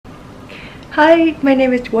Hi, my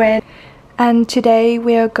name is Gwen, and today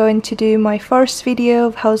we are going to do my first video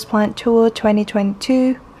of Houseplant Tour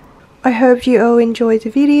 2022. I hope you all enjoyed the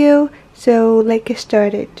video, so let's get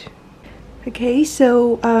started. Okay,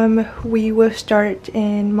 so we will start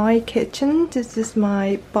in my kitchen. This is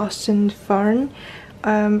my Boston fern.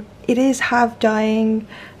 It is half dying.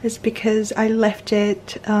 It's because I left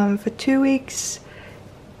it for 2 weeks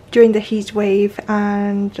during the heat wave,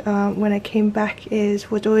 and when I came back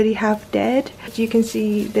it was already half dead. As you can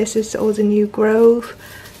see, this is all the new growth.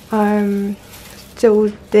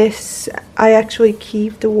 So this, I actually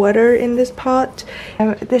keep the water in this pot.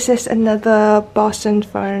 This is another Boston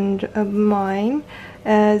fern of mine.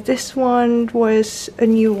 This one was a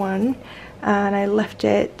new one and I left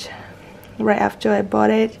it right after I bought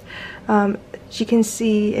it. As you can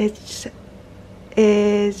see, it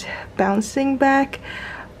is bouncing back,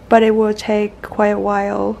 but it will take quite a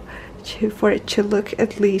while for it to look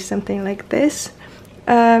at least something like this.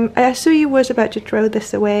 I actually was about to throw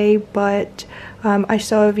this away, but I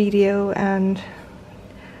saw a video and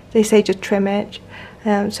they say to trim it,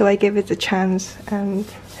 so I gave it a chance and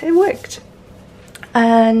it worked.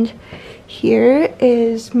 And here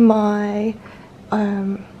is my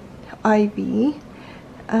ivy.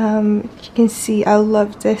 You can see I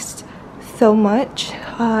love this so much.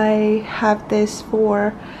 I have this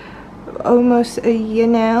for almost a year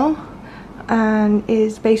now, and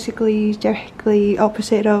is basically directly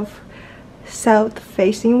opposite of south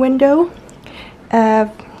facing window.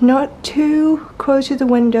 Not too close to the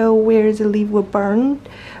window where the leaf will burn,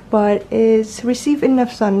 but it's received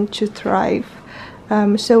enough sun to thrive.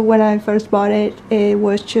 So when I first bought it, it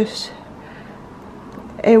was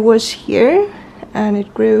here and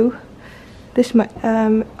it grew this much.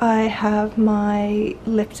 I have my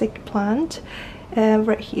lipstick plant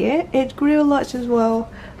right here. It grew a lot as well.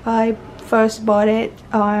 I first bought it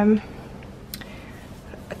a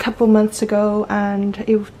couple months ago, and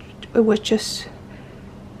it was just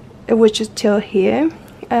till here.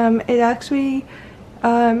 It actually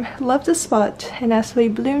loved the spot and actually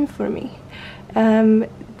bloomed for me.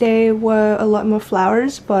 There were a lot more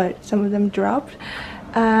flowers, but some of them dropped.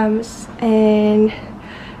 And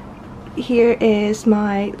here is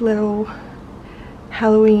my little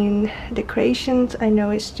Halloween decorations. I know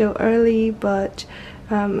it's still early, but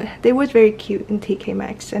they were very cute in TK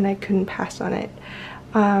Maxx and I couldn't pass on it.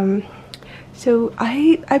 So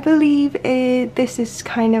I believe this is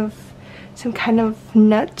some kind of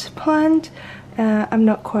nut plant. I'm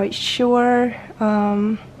not quite sure.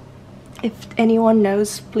 If anyone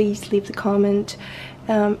knows, please leave the comment.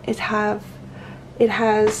 It has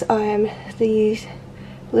these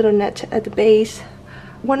little nuts at the base.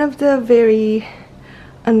 One of the very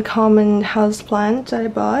uncommon house plants I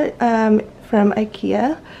bought from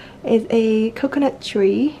IKEA is a coconut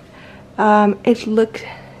tree. It looked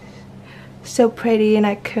so pretty and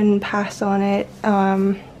I couldn't pass on it.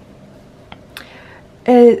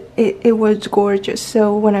 It was gorgeous.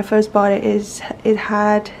 So when I first bought it, it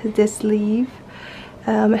had this leaf,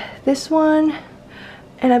 this one,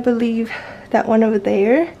 and I believe that one over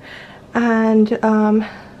there. And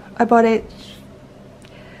I bought it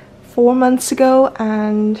 4 months ago,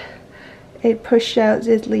 and it pushed out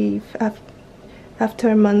this leaf after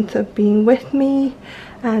a month of being with me,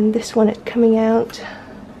 and this one is coming out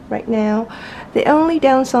right now. The only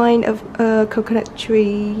downside of a coconut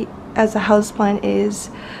tree as a houseplant is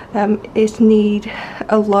it needs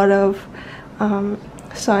a lot of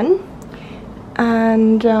sun,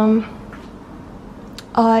 and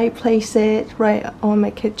I place it right on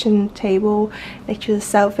my kitchen table next to the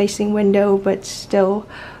south facing window, but still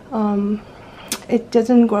it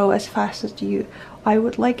doesn't grow as fast as I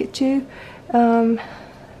would like it to.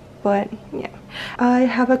 But yeah, I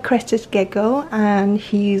have a crested gecko and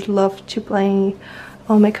he's loved to play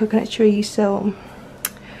on my coconut tree, so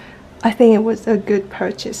I think it was a good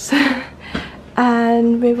purchase.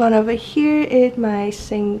 And move on over here is my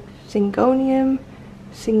Syngonium.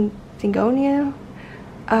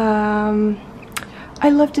 I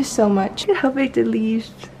love this so much. Look how big the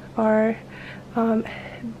leaves are.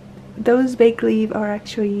 Those big leaves are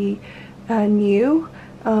actually new.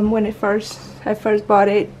 When I first bought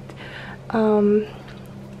it, the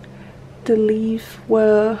leaves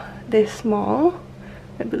were this small,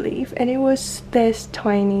 I believe, and it was this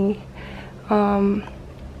tiny.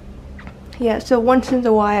 Yeah, so once in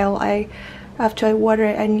a while, after I water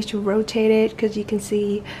it, I need to rotate it, because you can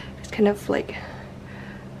see it's kind of like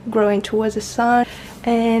growing towards the sun.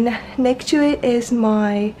 And next to it is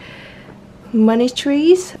my money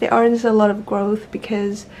trees. There aren't a lot of growth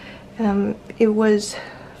because it was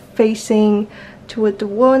facing toward the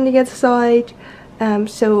wall on the other side,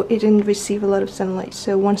 so it didn't receive a lot of sunlight,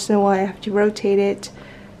 so once in a while I have to rotate it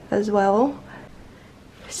as well.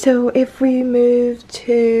 So if we move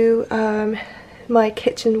to my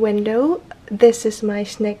kitchen window, this is my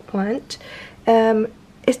snake plant.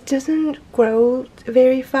 It doesn't grow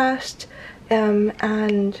very fast, and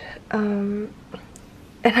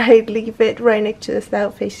I leave it right next to the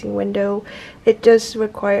south-facing window. It does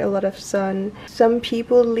require a lot of sun. Some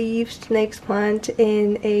people leave snake plant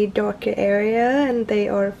in a darker area and they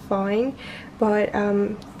are fine, but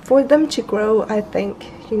for them to grow, I think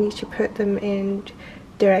you need to put them in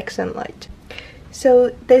direct sunlight.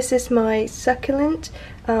 So this is my succulent.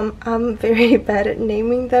 I'm very bad at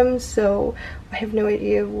naming them, so I have no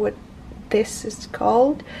idea what this is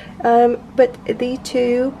called, but the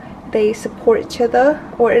two, they support each other,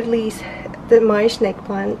 or at least my snake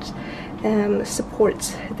plant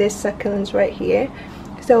supports this succulent right here.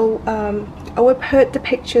 So I will put the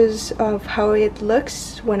pictures of how it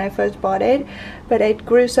looks when I first bought it, but it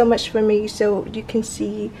grew so much for me, so you can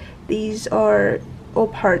see these are all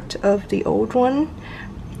part of the old one,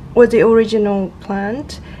 or the original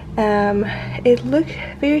plant. It looked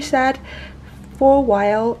very sad for a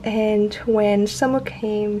while, and when summer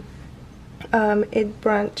came, it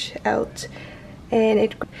branched out, and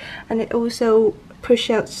it also pushed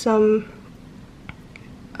out some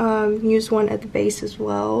new one at the base as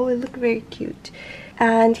well. It looked very cute.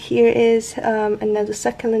 And here is another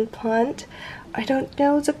succulent plant. I don't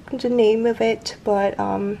know the name of it, but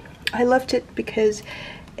I loved it because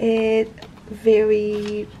it's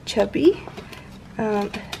very chubby. So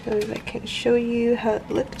if I can show you how it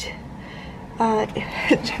looked.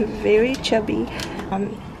 It's very chubby.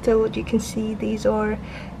 So you can see these are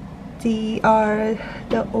the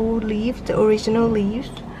old leaves, the original leaves.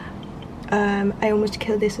 I almost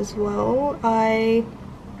killed this as well. I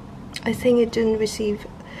think it didn't receive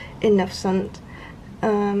enough sun.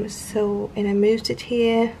 And I moved it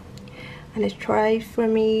here, and it tried for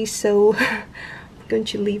me, so I'm going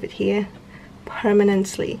to leave it here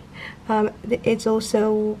permanently. It's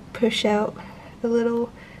also pushed out a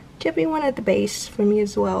little chubby one at the base for me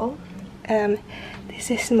as well. This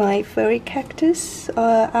is my furry cactus.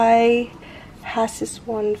 I had this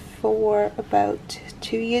one for about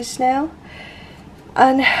 2 years now,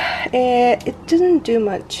 and it doesn't do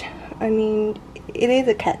much. I mean, it is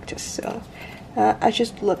a cactus, so I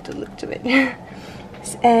just love the look of it.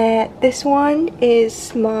 This one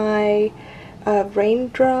is my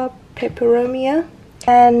raindrop peperomia,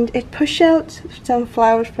 and it pushed out some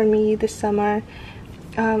flowers for me this summer.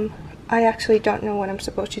 I actually don't know what I'm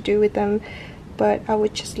supposed to do with them, but I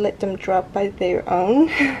would just let them drop by their own.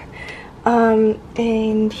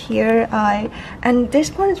 And here and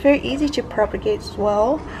this one is very easy to propagate as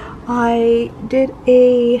well. I did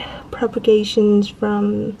a propagations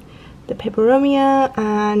from the peperomia,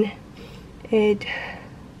 and it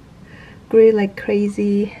grew like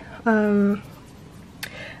crazy. And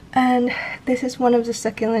this is one of the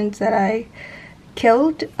succulents that I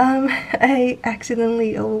killed. I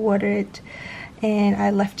accidentally overwatered it, and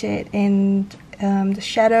I left it in the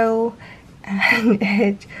shadow, and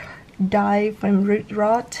it died from root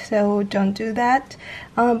rot, so don't do that.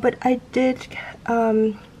 But I did,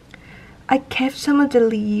 I kept some of the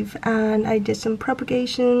leaf, and I did some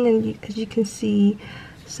propagation, and as you can see,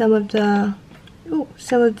 some of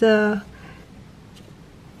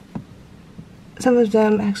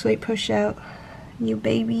them actually push out new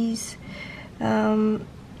babies. So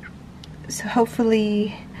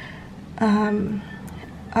hopefully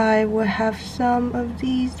I will have some of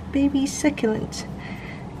these baby succulents.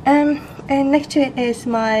 And next to it is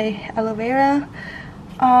my aloe vera.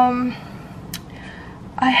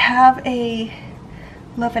 I have a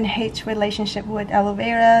love and hate relationship with aloe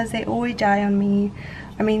vera. They always die on me.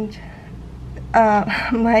 I mean,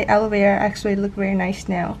 my aloe vera actually look very nice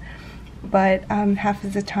now, but half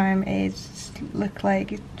of the time it look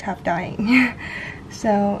like it's half dying.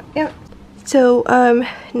 So yeah. So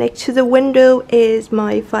next to the window is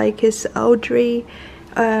my ficus Audrey.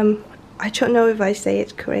 I don't know if I say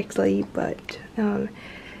it correctly, but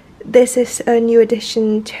this is a new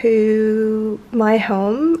addition to my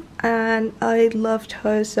home, and I loved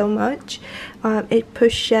her so much. It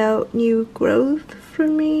pushed out new growth for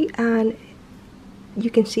me, and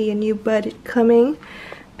you can see a new bud coming.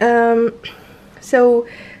 So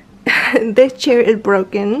this chair is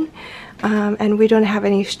broken, and we don't have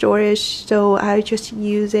any storage, so I just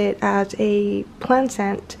use it as a plant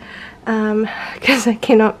stand, because I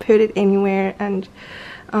cannot put it anywhere, and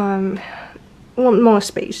want more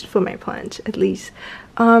space for my plant at least.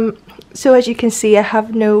 So as you can see, I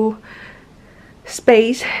have no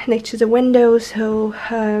space next to the window, so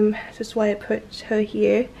that's why I put her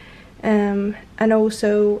here. And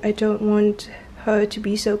also I don't want her to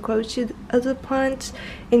be so close to the other plants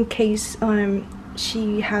in case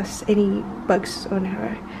she has any bugs on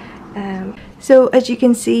her. So as you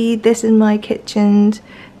can see, this is my kitchen,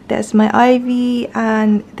 that's my ivy,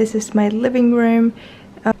 and this is my living room.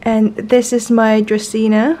 And this is my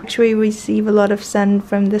Dracaena. Actually receive a lot of sun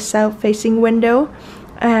from the south facing window,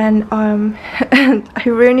 and I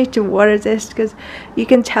really need to water this because you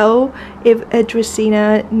can tell if a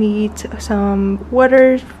Dracaena needs some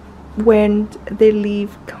water when they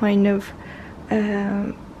leave kind of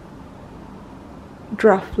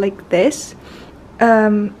drop like this,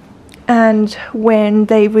 and when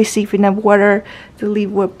they receive enough water the leaf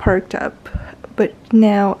will perk up. But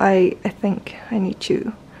now I think I need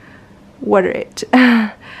to water it.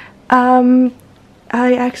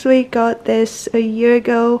 I actually got this a year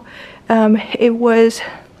ago. It was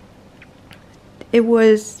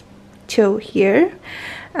till here,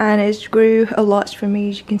 and it grew a lot for me.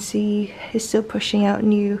 As you can see, it's still pushing out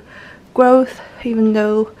new growth even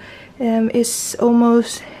though it's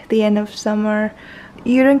almost the end of summer.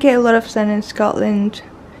 You don't get a lot of sun in Scotland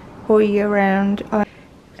all year round.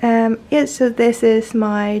 Yeah, so this is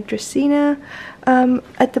my Dracaena.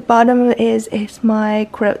 At the bottom is my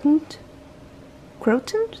Croton.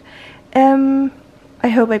 I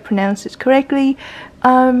hope I pronounced it correctly.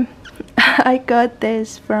 I got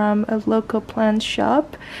this from a local plant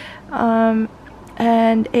shop, and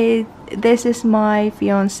this is my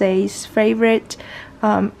fiance's favorite.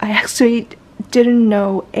 I actually didn't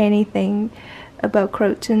know anything about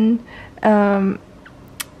Croton.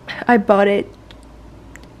 I bought it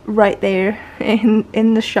right there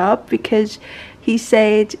in the shop because he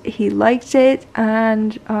said he liked it,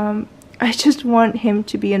 and I just want him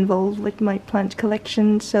to be involved with my plant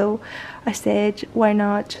collection, so I said why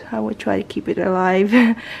not, I would try to keep it alive.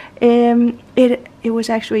 It was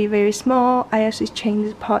actually very small. I actually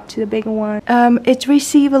changed the pot to the bigger one. It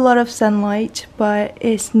received a lot of sunlight, but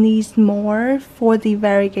it needs more for the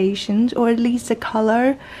variegations, or at least the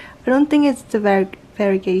color. I don't think it's the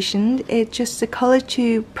variegation, it's just the color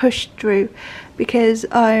to push through, because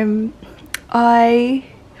I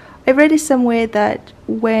read it somewhere that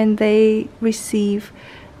when they receive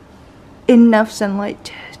enough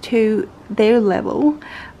sunlight to their level,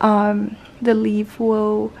 the leaf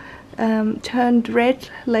will turn red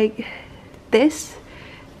like this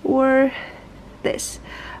or this,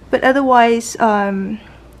 but otherwise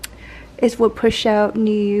it will push out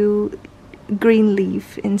new green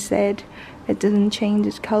leaf instead. It doesn't change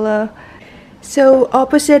its color. So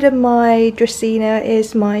opposite of my Dracaena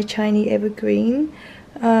is my Chinese evergreen.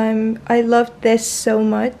 I love this so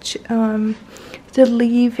much. The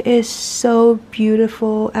leaf is so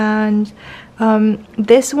beautiful, and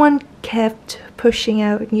this one kept pushing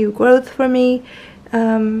out new growth for me.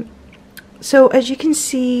 So as you can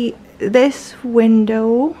see, this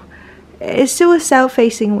window is still a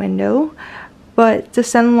south-facing window, but the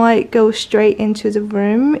sunlight goes straight into the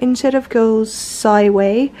room instead of goes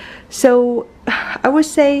sideways. So I would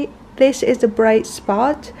say this is a bright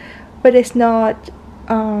spot, but it's not,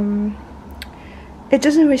 it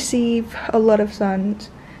doesn't receive a lot of sun.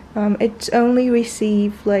 It's only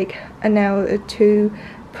receive like an hour or two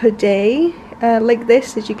per day, like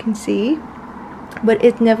this, as you can see, but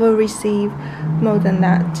it never received more than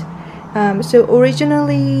that. So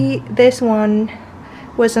originally this one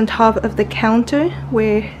was on top of the counter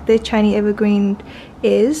where the Chinese evergreen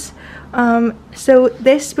is. So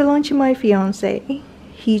this belonged to my fiance.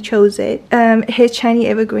 He chose it. His Chinese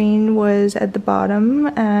evergreen was at the bottom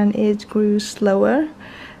and it grew slower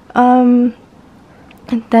than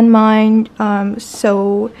mine,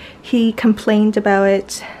 so he complained about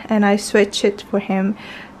it and I switched it for him,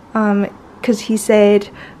 because he said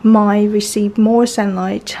mine received more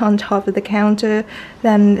sunlight on top of the counter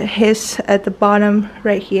than his at the bottom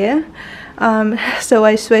right here. So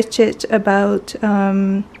I switched it about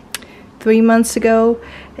 3 months ago.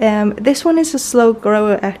 This one is a slow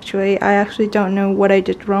grower actually. I actually don't know what I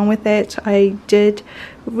did wrong with it. I did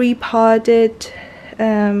repot it,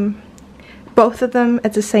 both of them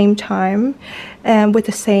at the same time, with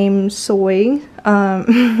the same soil.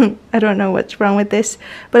 I don't know what's wrong with this,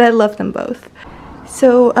 but I love them both.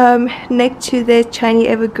 So next to the Chinese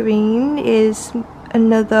evergreen is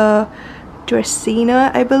another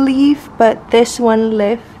Dracaena, I believe, but this one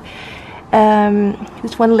lives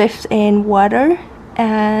in water,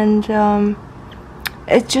 and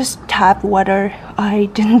It's just tap water. I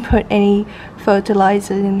didn't put any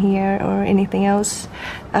fertilizer in here or anything else,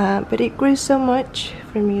 but it grew so much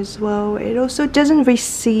for me as well. It also doesn't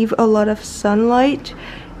receive a lot of sunlight,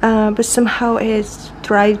 but somehow it's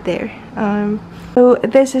thrived there. So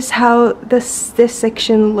this is how this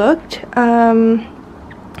section looked.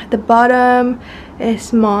 The bottom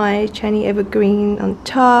is my Chinese evergreen on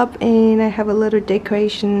top, and I have a little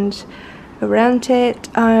decorations around it.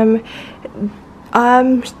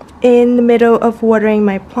 I'm in the middle of watering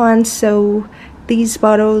my plants, so these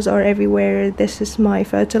bottles are everywhere. This is my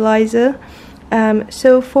fertilizer.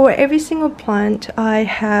 So for every single plant I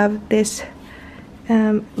have this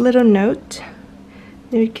little note.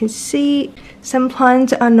 You can see some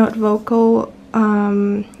plants are not vocal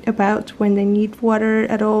about when they need water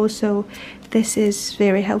at all, so this is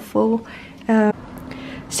very helpful.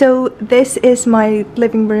 So this is my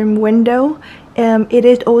living room window. It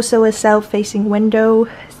is also a south-facing window.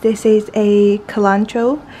 This is a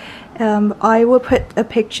cilantro. I will put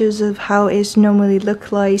pictures of how it normally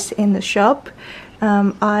looks like in the shop.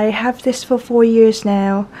 I have this for 4 years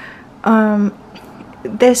now.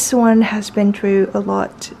 This one has been through a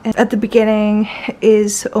lot. At the beginning,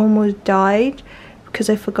 it almost died because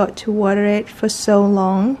I forgot to water it for so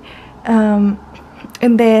long.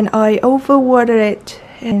 And then I overwatered it,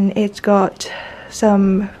 and it's got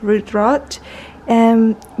some root rot.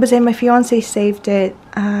 But then my fiance saved it,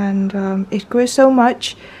 and it grew so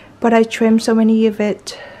much, but I trimmed so many of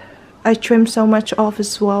it. I trimmed so much off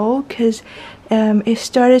as well because it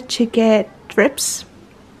started to get drips,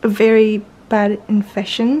 a very bad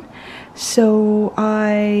infection, so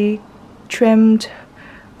I trimmed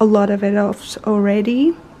a lot of it off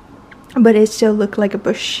already, but it still looked like a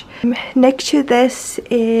bush. Next to this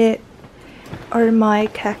are my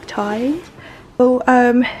cacti. So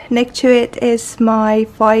next to it is my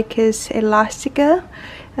Ficus elastica.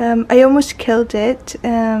 I almost killed it.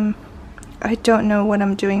 I don't know what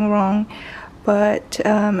I'm doing wrong, but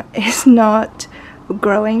it's not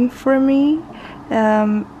growing for me.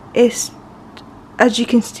 It's, as you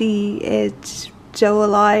can see, it's still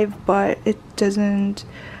alive, but it doesn't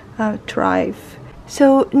thrive.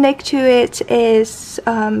 So next to it is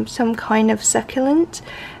some kind of succulent.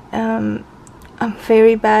 I'm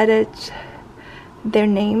very bad at their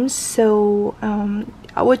names, so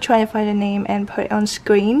I will try and find a name and put it on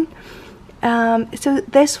screen. So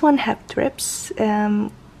this one had drips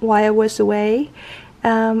while I was away.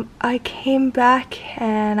 I came back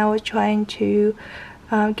and I was trying to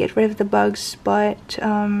get rid of the bugs, but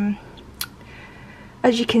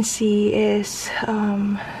as you can see, there's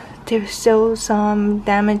still some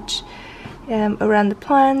damage around the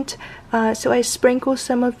plant. So I sprinkled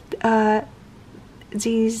some of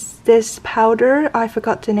this powder. I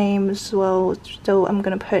forgot the name as well, so I'm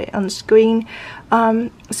gonna put it on the screen.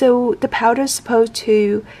 So the powder is supposed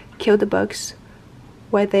to kill the bugs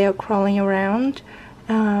where they are crawling around.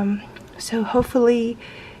 So hopefully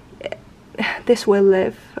this will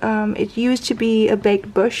live. It used to be a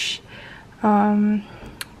big bush,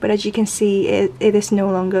 but as you can see, it is no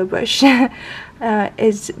longer a bush.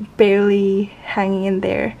 It's barely hanging in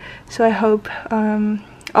there, so I hope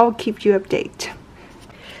I'll keep you updated.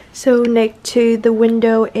 So next to the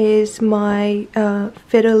window is my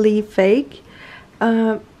fiddle leaf fake.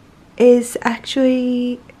 Is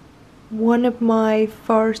actually one of my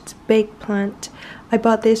first big plant. I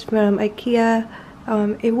bought this from IKEA.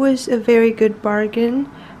 It was a very good bargain.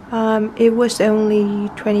 It was only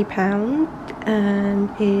 £20 and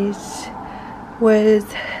it was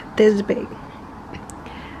this big.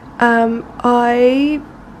 I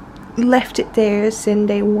left it there since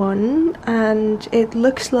day one, and it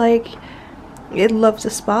looks like it loves the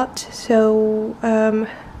spot. So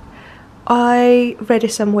I read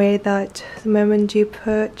it somewhere that the moment you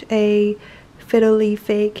put a fiddle leaf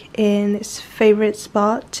fake in its favorite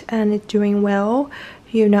spot and it's doing well,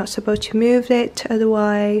 you're not supposed to move it,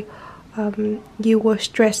 otherwise you will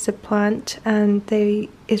stress the plant and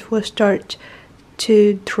it will start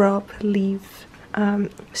to drop leaves.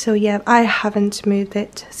 So yeah, I haven't moved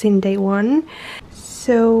it since day one.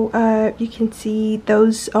 So you can see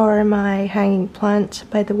those are my hanging plants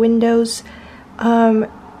by the windows.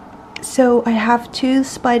 So I have two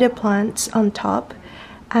spider plants on top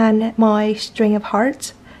and my string of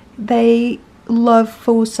hearts. They love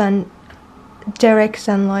full sun, direct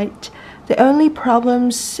sunlight. The only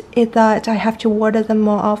problems is that I have to water them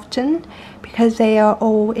more often because they are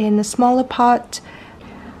all in a smaller pot.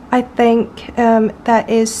 I think that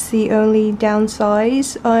is the only downside.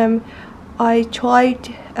 I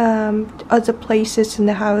tried other places in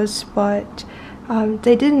the house, but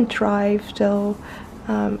they didn't thrive, so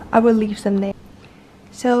I will leave them there.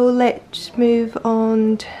 So let's move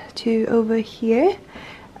on to over here.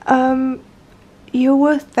 You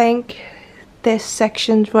will think this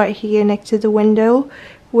section right here next to the window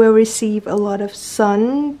will receive a lot of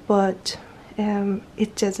sun, but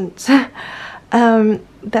it doesn't.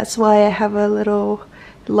 That's why I have a little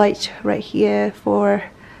light right here for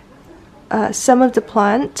some of the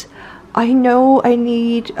plant. I know I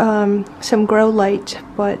need some grow light,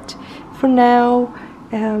 but for now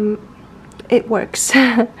it works.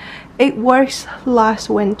 It works last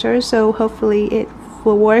winter, so hopefully it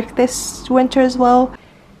will work this winter as well.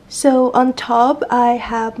 So on top I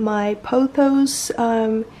have my pothos.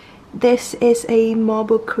 This is a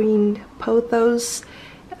marble green pothos.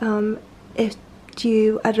 If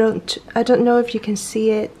you, I don't know if you can see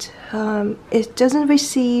it. It doesn't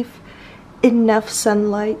receive enough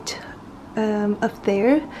sunlight up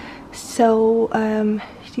there, so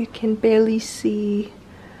you can barely see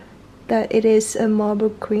that it is a marble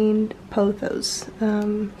green pothos.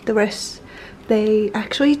 The rest, they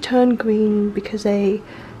actually turn green because the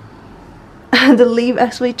leaf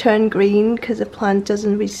actually turn green because the plant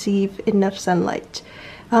doesn't receive enough sunlight.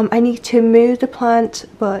 I need to move the plant,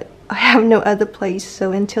 but I have no other place,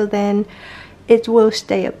 so until then it will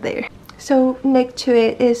stay up there. So next to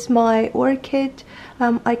it is my orchid.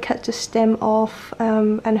 I cut the stem off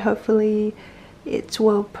and hopefully it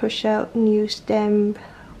will push out new stem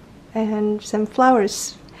and some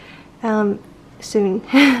flowers soon.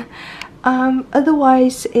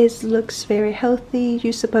 Otherwise it looks very healthy.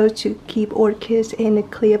 You're supposed to keep orchids in a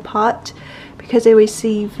clear pot because they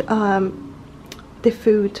receive the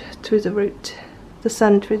food through the root, the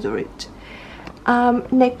sun through the root.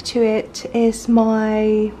 Next to it is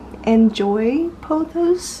my Enjoy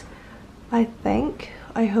pothos, I think.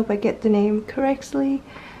 I hope I get the name correctly.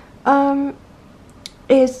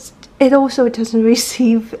 It also doesn't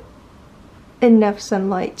receive enough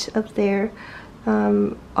sunlight up there.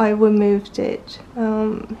 I removed it,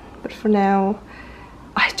 but for now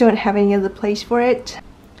I don't have any other place for it.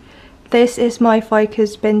 This is my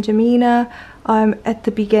Ficus benjamina. At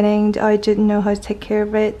the beginning I didn't know how to take care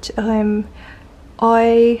of it.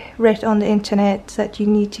 I read on the internet that you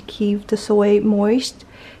need to keep the soil moist,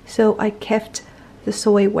 so I kept the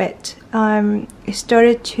soil wet. It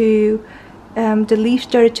started to the leaves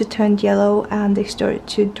started to turn yellow and they started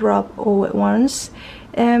to drop all at once.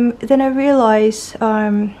 Then I realized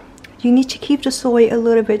you need to keep the soil a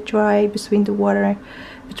little bit dry between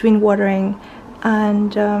watering,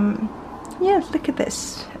 and yeah, look at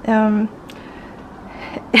this.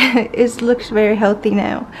 It looks very healthy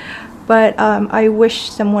now, but I wish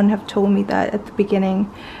someone have told me that at the beginning.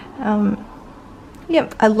 Yeah,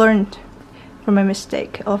 I learned from my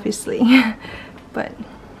mistake, obviously. But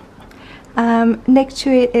next to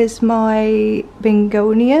it is my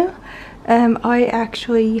begonia. I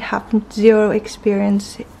actually have zero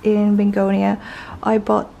experience in begonia. I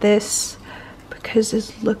bought this because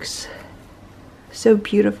it looks so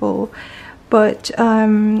beautiful, but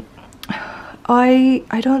I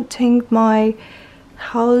don't think my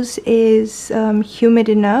house is humid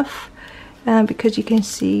enough, because you can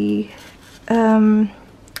see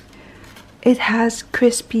it has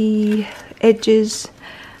crispy edges,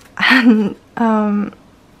 and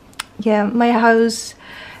yeah, my house,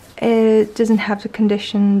 it doesn't have the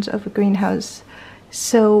conditions of a greenhouse,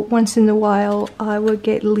 so once in a while I will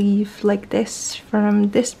get leaf like this from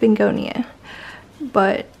this begonia,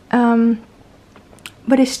 but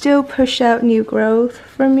it still push out new growth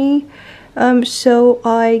for me, so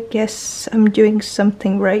I guess I'm doing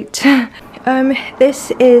something right.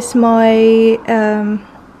 This is my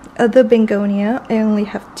other begonia. I only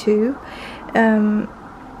have two.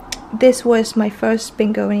 This was my first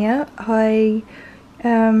begonia. I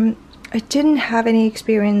didn't have any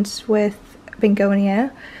experience with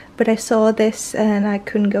begonia, but I saw this and I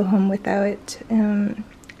couldn't go home without it.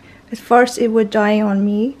 At first it would die on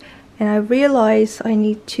me, and I realized I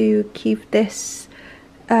need to keep this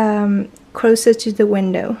closer to the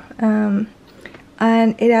window,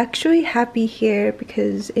 and it actually happy here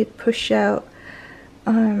because it pushed out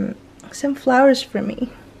some flowers for me.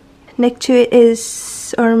 Next to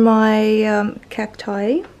it are my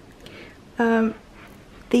cacti.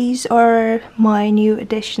 These are my new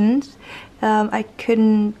additions. I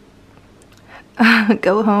couldn't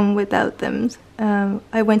go home without them.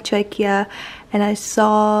 I went to IKEA and I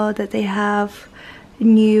saw that they have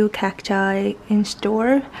new cacti in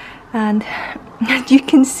store, and you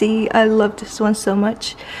can see I love this one so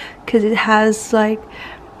much because it has like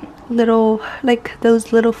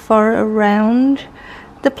those little fur around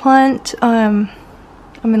the plant. I'm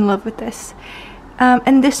in love with this.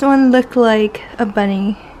 And this one looked like a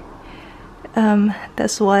bunny.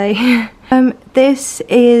 that's why. This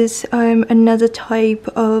is another type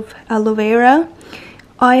of aloe vera.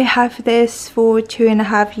 I have this for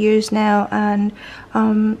 2.5 years now, and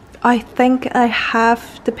I think I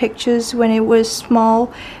have the pictures when it was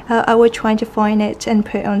small. I will try to find it and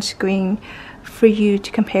put it on screen for you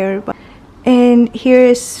to compare. And here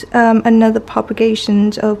is another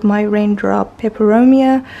propagation of my raindrop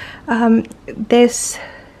peperomia. This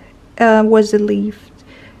was a leaf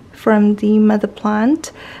from the mother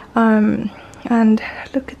plant, and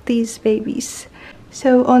look at these babies.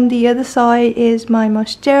 So on the other side is my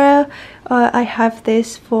monstera. I have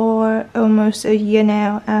this for almost a year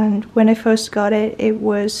now, and when I first got it, it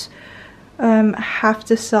was half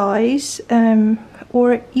the size,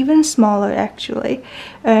 or even smaller actually.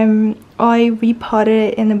 I repotted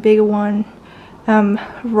it in a bigger one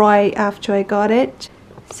right after I got it.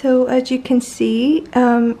 So as you can see,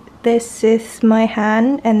 this is my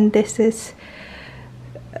hand and this is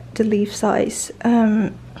the leaf size.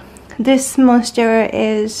 This monstera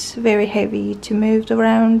is very heavy to move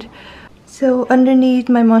around. So underneath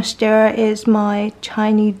my monstera is my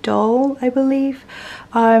tiny doll, I believe.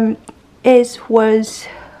 It was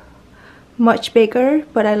much bigger,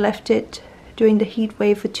 but I left it during the heat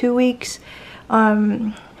wave for 2 weeks.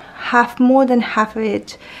 More than half of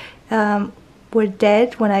it were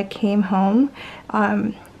dead when I came home.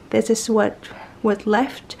 This is what was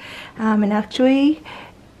left, and actually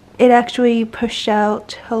it actually pushed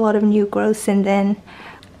out a lot of new growth, and then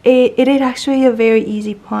it is actually a very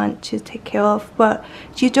easy plant to take care of, but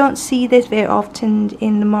you don't see this very often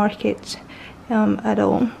in the market at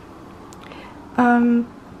all.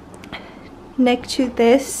 Next to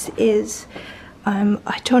this is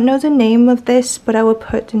I don't know the name of this, but I will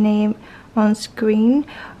put the name on screen.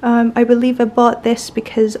 I believe I bought this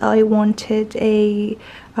because I wanted a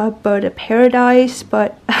bird of paradise,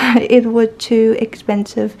 but it was too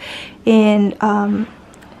expensive in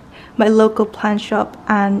my local plant shop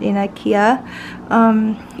and in IKEA.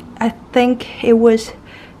 I think it was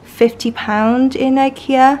 £50 in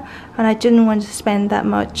IKEA, and I didn't want to spend that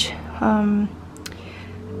much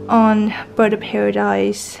on bird of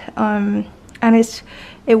paradise, and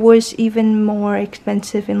it was even more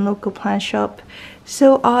expensive in local plant shop.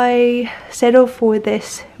 So I settled for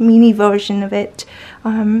this mini version of it.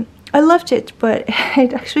 I loved it, but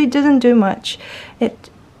it actually doesn't do much.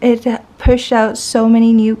 It pushed out so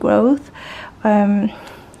many new growth,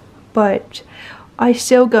 but I'm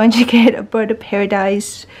still going to get a bird of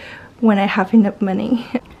paradise when I have enough money.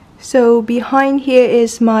 So behind here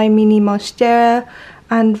is my mini monstera,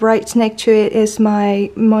 and right next to it is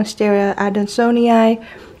my monstera adansonii.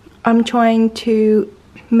 I'm trying to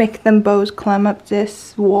make them both climb up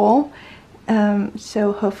this wall,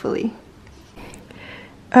 so hopefully.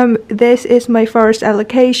 This is my forest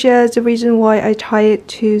alocasia. The reason why I tie it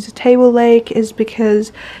to the table leg is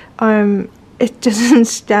because it doesn't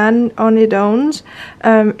stand on its own.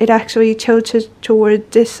 It actually tilted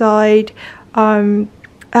toward this side, and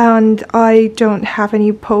I don't have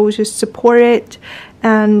any poles to support it,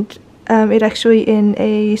 and it actually in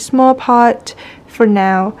a small pot for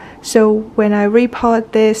now. So when I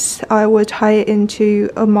repot this, I will tie it into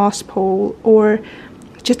a moss pole or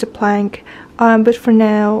just a plank, but for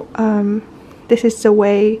now this is the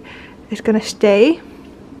way it's gonna stay.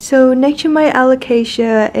 So next to my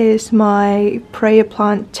alocasia is my prayer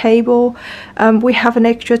plant table. We have an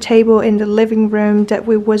extra table in the living room that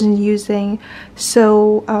we wasn't using,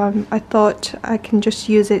 so I thought I can just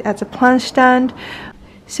use it as a plant stand.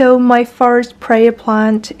 So my first prayer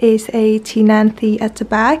plant is a Tinanthe at the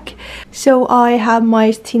back. So I have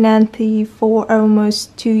my Tinanthe for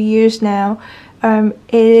almost 2 years now.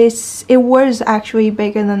 It was actually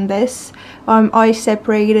bigger than this. I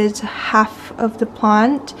separated half of the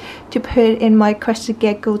plant to put in my crested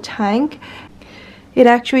gecko tank. It's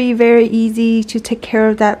actually very easy to take care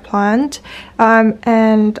of that plant,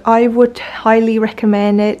 and I would highly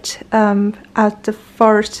recommend it as the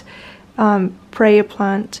first prayer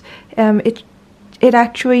plant. It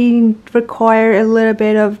actually requires a little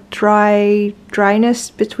bit of dryness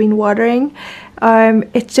between watering.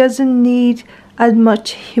 It doesn't need as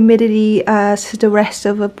much humidity as the rest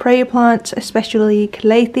of the prayer plants, especially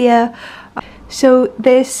Calathea. So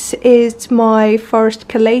this is my first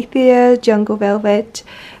Calathea jungle velvet.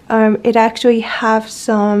 It actually has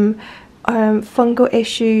some fungal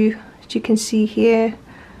issue, as you can see here,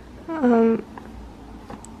 on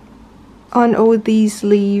all these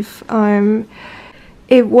leaves.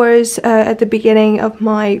 It was at the beginning of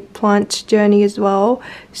my plant journey as well,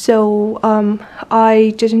 so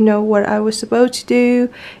I didn't know what I was supposed to do.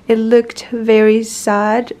 It looked very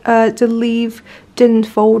sad. The leaf didn't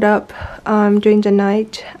fold up during the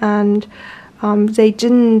night, and they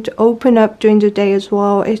didn't open up during the day as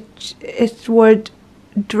well. It was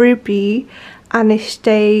droopy and it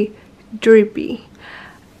stayed droopy.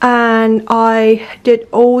 And I did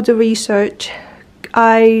all the research.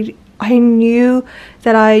 I knew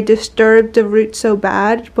that I disturbed the root so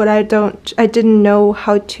bad, but I didn't know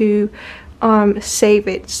how to save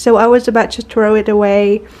it. So I was about to throw it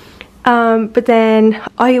away, but then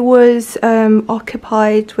I was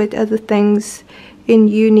occupied with other things in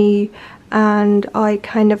uni, and I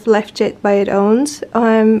kind of left it by its own.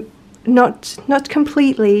 Not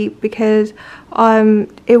completely, because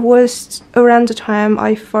it was around the time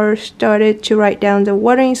I first started to write down the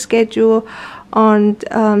watering schedule on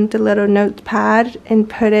the little notepad and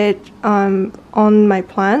put it on my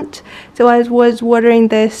plant. So I was watering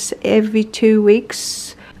this every 2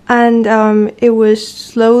 weeks, and it was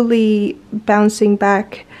slowly bouncing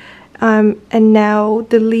back, and now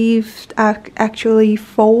the leaves actually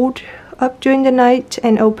fold up during the night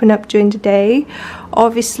and open up during the day.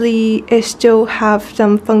 Obviously it still have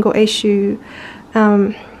some fungal issue,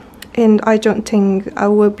 and I don't think I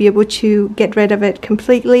will be able to get rid of it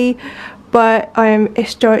completely, but it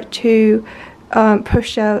start to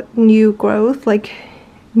push out new growth, like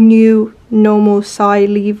new normal side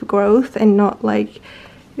leaf growth, and not like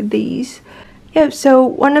these. Yeah, so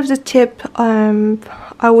one of the tip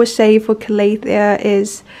I would say for Calathea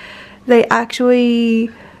is they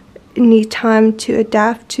actually need time to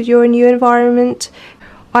adapt to your new environment.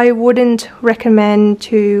 I wouldn't recommend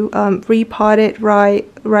to repot it right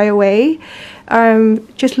away.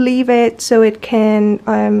 Just leave it so it can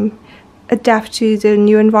adapt to the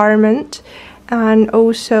new environment. And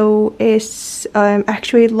also it's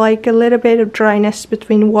actually like a little bit of dryness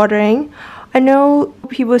between watering. I know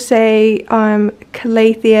people say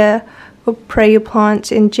Calathea or prayer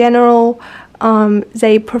plants in general,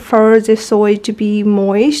 they prefer the soil to be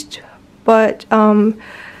moist, but I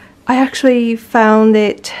actually found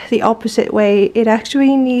it the opposite way. It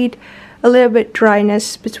actually need a little bit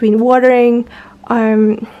dryness between watering.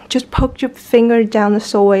 Just poke your finger down the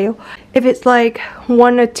soil. If it's like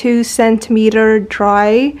 1 or 2 centimeter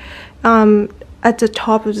dry at the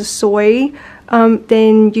top of the soil,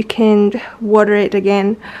 then you can water it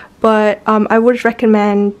again. But I would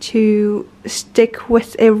recommend to stick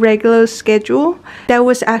with a regular schedule. That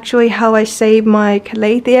was actually how I saved my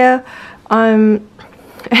Calathea,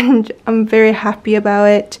 and I'm very happy about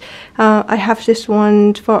it. I have this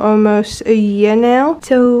one for almost a year now.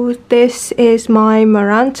 So this is my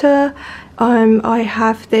Maranta. I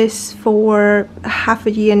have this for half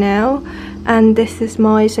a year now, and this is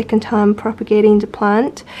my second time propagating the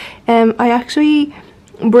plant. I actually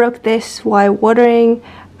broke this while watering,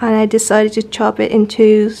 and I decided to chop it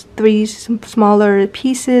into 3 smaller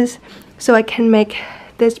pieces so I can make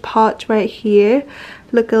this pot right here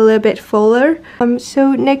look a little bit fuller.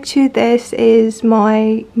 So next to this is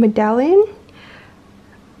my medallion.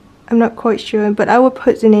 I'm not quite sure, but I will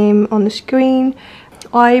put the name on the screen.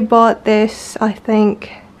 I bought this, I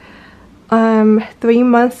think, 3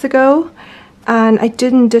 months ago, and I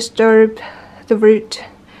didn't disturb the root.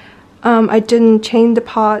 I didn't change the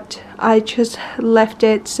pot. I just left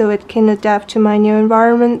it so it can adapt to my new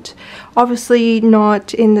environment. Obviously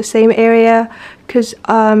not in the same area, because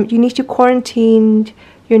you need to quarantine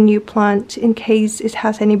your new plant in case it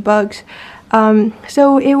has any bugs.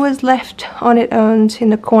 So it was left on its own in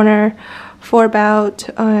the corner for about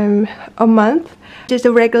a month. Just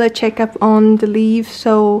a regular checkup on the leaves,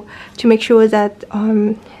 so to make sure that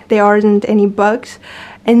there aren't any bugs.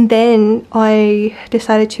 And then I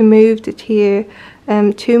decided to move it here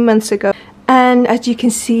 2 months ago, and as you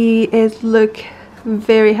can see, it looks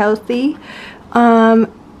very healthy. I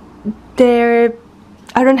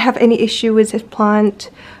don't have any issue with this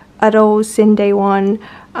plant at all since day one.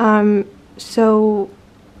 So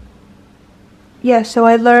yeah, so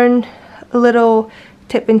I learned a little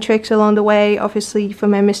tip and tricks along the way, obviously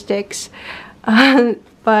from my mistakes,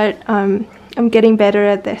 but I'm getting better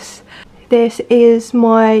at this. This is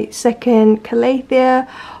my second Calathea.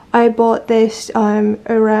 I bought this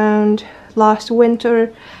around last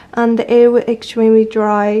winter, and the air was extremely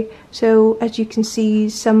dry, so as you can see,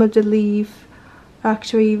 some of the leaves are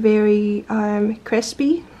actually very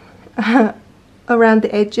crispy around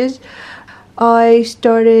the edges. I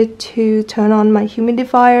started to turn on my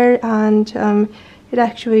humidifier, and it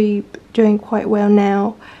actually doing quite well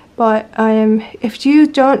now. But if you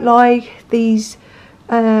don't like these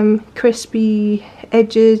crispy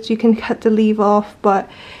edges, you can cut the leaf off, but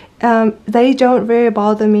they don't really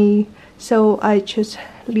bother me, so I just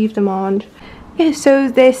leave them on. Yeah, so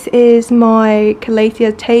this is my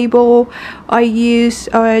calathea table. I use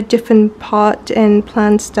a different pot and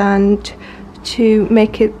plant stand to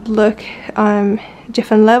make it look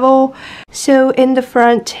different level. So in the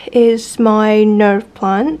front is my nerve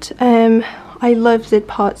plant. I love this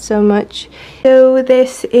pot so much. So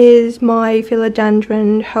this is my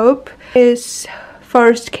philodendron hope. This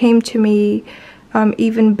first came to me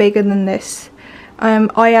even bigger than this.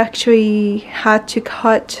 I actually had to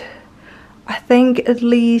cut, I think, at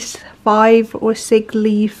least 5 or 6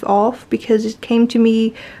 leaves off because it came to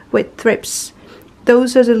me with thrips.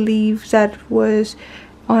 Those are the leaves that was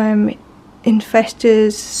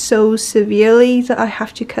infested so severely that I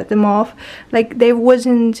have to cut them off. Like, there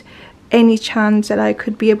wasn't any chance that I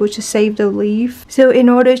could be able to save the leaf. So in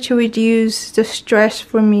order to reduce the stress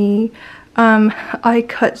for me, I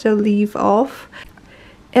cut the leaf off.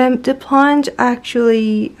 The plant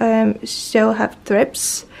actually still have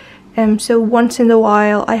thrips. So once in a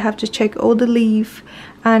while I have to check all the leaf,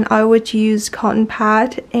 and I would use cotton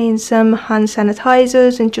pad and some hand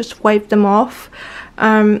sanitizers and just wipe them off.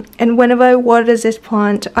 And whenever I water this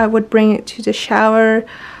plant, I would bring it to the shower.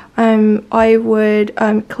 I would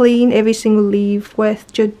clean every single leaf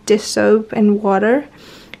with just dish soap and water,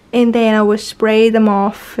 and then I would spray them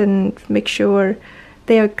off and make sure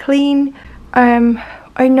they are clean.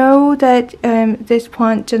 I know that this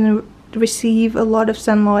plant doesn't receive a lot of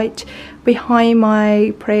sunlight behind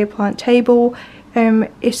my prayer plant table.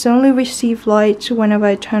 It's only receive light whenever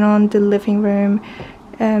I turn on the living room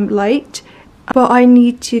light, but I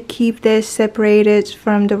need to keep this separated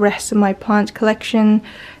from the rest of my plant collection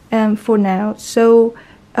for now. So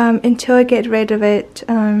until I get rid of it,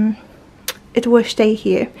 it will stay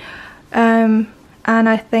here, and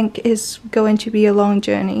I think it's going to be a long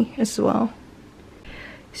journey as well.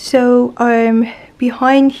 So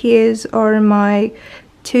behind here are my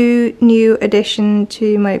 2 new additions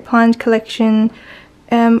to my plant collection.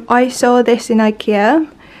 I saw this in IKEA.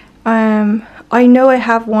 I know I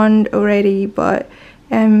have one already, but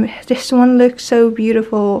this one looks so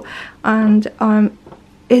beautiful, and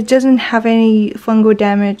it doesn't have any fungal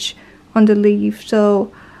damage on the leaf, so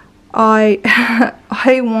I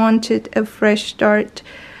I wanted a fresh start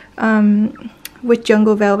with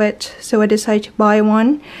jungle velvet, so I decided to buy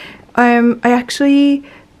one. I actually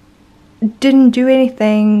didn't do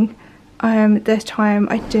anything this time.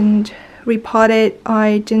 I didn't repot it,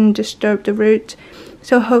 I didn't disturb the root,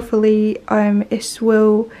 so hopefully it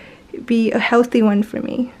will be a healthy one for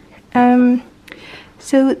me.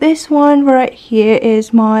 So this one right here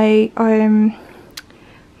is my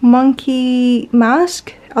monkey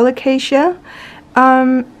mask alocasia.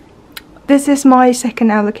 This is my second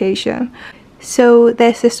alocasia. So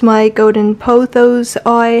this is my golden pothos.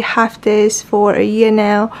 I have this for a year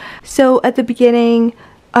now. So at the beginning,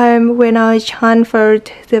 when I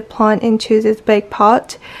transferred the plant into this big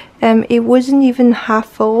pot, it wasn't even half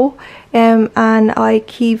full, and I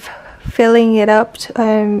keep filling it up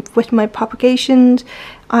with my propagations,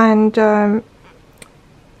 and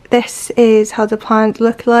this is how the plant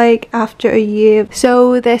looked like after a year.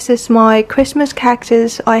 So this is my Christmas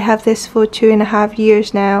cactus. I have this for 2.5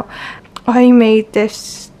 years now. I made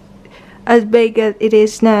this as big as it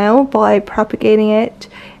is now by propagating it.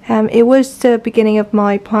 It was the beginning of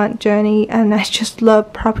my plant journey, and I just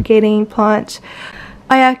love propagating plants.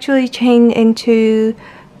 I actually changed into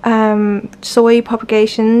soy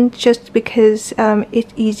propagation just because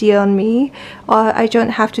it's easier on me. I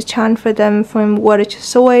don't have to transfer them from water to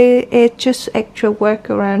soil. It's just extra work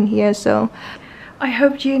around here. So I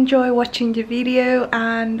hope you enjoy watching the video,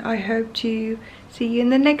 and I hope to see you in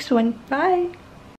the next one. Bye!